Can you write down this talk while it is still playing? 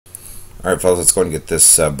Alright, fellas, let's go and get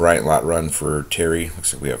this Bryant lot run for Terry.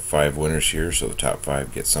 Looks like we have 5 winners here, so the top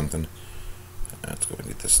 5 get something. Let's go and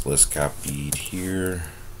get this list copied here.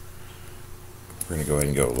 We're going to go ahead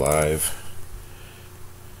and go live.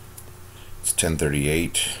 It's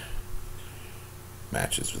 10:38.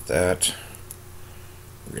 Matches with that.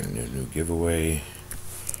 We're going to do a new giveaway.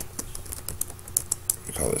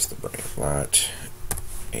 We call this the Bryant lot.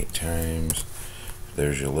 8 times.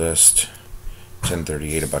 There's your list.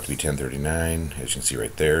 10:38, about to be 10:39. As you can see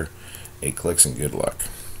right there, 8 clicks and good luck.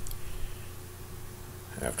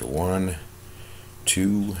 After 1,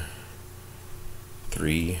 2,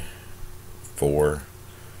 3, 4,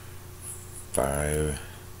 5,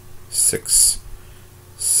 6,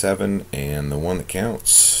 7, and the one that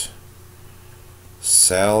counts.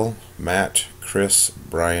 Sal, Matt, Chris,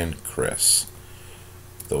 Brian, Chris.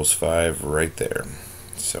 Those 5 right there.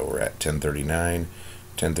 So we're at 10:39.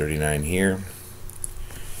 10:39 here.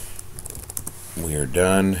 We are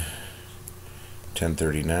done.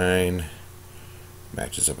 10:39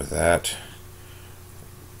 matches up with that.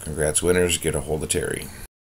 Congrats winners. Get a hold of Terry.